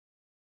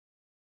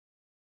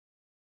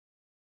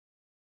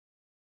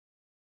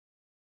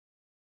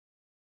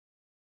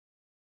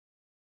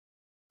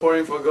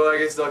Reporting for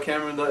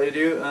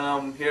GoAggies.cameron.edu, and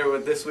I'm here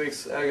with this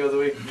week's Aggie of the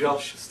Week,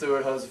 Josh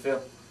Stewart. How's it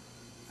feel?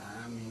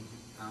 I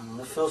don't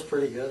know, it feels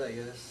pretty good, I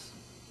guess.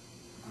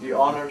 You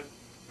honoured?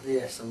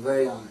 Yes, I'm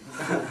very honored.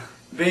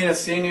 Being a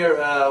senior,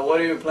 what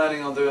are you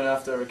planning on doing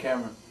after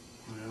Cameron?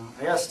 Well,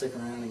 I gotta stick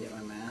around and get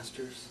my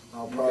master's.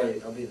 I'll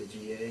be the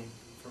GA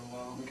for a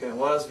while. Okay,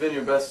 what has been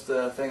your best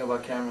thing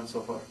about Cameron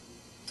so far?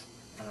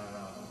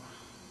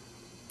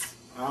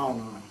 I don't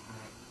know.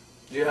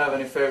 Do you have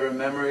any favorite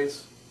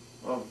memories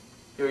of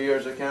your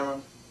years at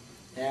Cameron?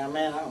 Yeah,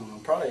 man, I don't know.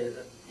 Probably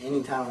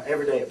any time,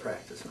 every day at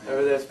practice, man.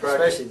 Every day at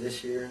practice? Especially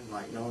this year,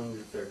 like knowing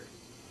that they're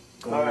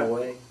going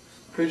away.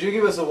 Could you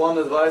give us one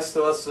advice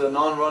to us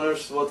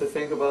non-runners, what to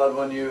think about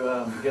when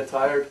you get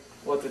tired,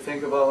 what to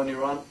think about when you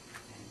run?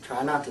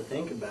 Try not to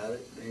think about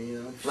it.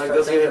 You know, if you like,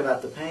 start thinking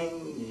about the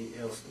pain,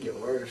 it'll get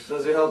worse.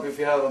 Does it help if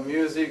you have a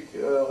music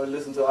or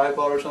listen to iPod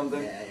or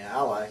something? Yeah,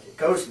 I like it.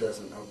 Coach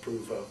doesn't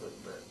approve of it,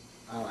 but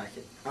I like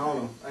it. I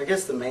don't know. I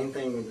guess the main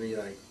thing would be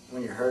like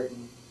when you're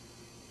hurting,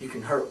 you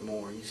can hurt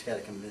more. You just got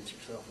to convince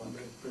yourself of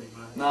it, pretty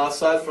much. Now,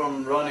 aside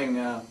from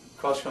running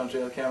cross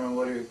country at Cameron,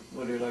 what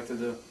do you like to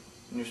do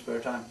in your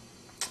spare time?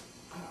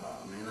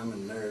 Oh man, I'm a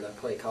nerd. I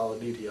play Call of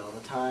Duty all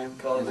the time.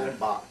 And I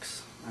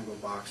box. I go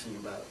boxing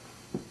about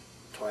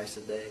twice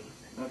a day.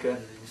 Okay.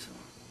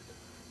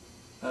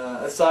 So.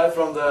 Aside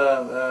from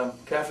the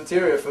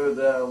cafeteria food,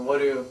 what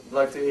do you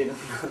like to eat?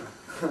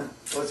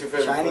 What's your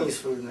favorite Chinese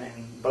food,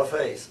 man.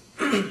 Buffets.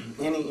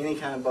 any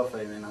kind of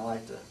buffet, man. I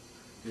like to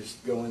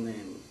just go in there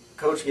and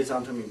Coach gets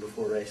onto me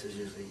before races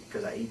usually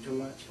because I eat too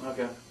much.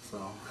 Okay.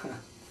 So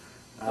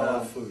I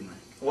love food, man.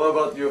 What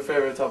about your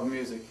favorite type of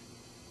music?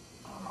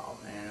 Oh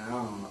man, I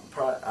don't know.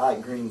 I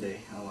like Green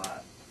Day a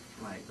lot.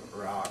 Like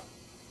rock.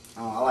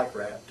 I like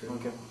rap too.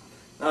 Okay.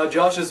 Now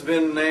Josh has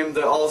been named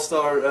the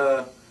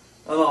All-Star,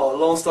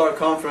 Lone Star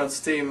Conference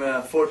team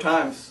 4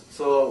 times.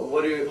 So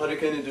how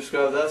can you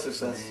describe that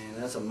success?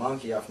 Man, that's a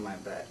monkey off my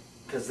back.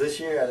 Because this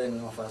year I didn't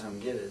know if I was going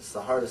to get it. It's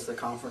the hardest the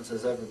conference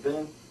has ever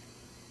been.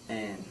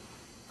 And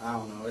I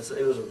don't know, it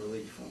was a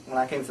relief. When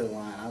I came to the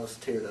line, I was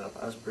teared up.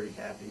 I was pretty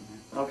happy,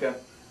 man. Okay.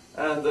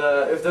 And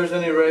if there's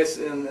any race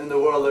in the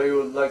world that you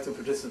would like to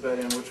participate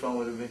in, which one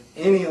would it be?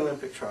 Any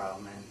Olympic trial,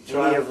 man.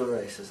 Any of the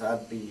races. I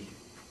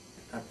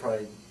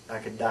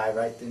could die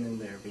right then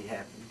and there, be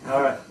happy.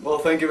 All right. Well,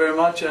 thank you very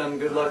much, and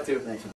good luck to you. Thanks.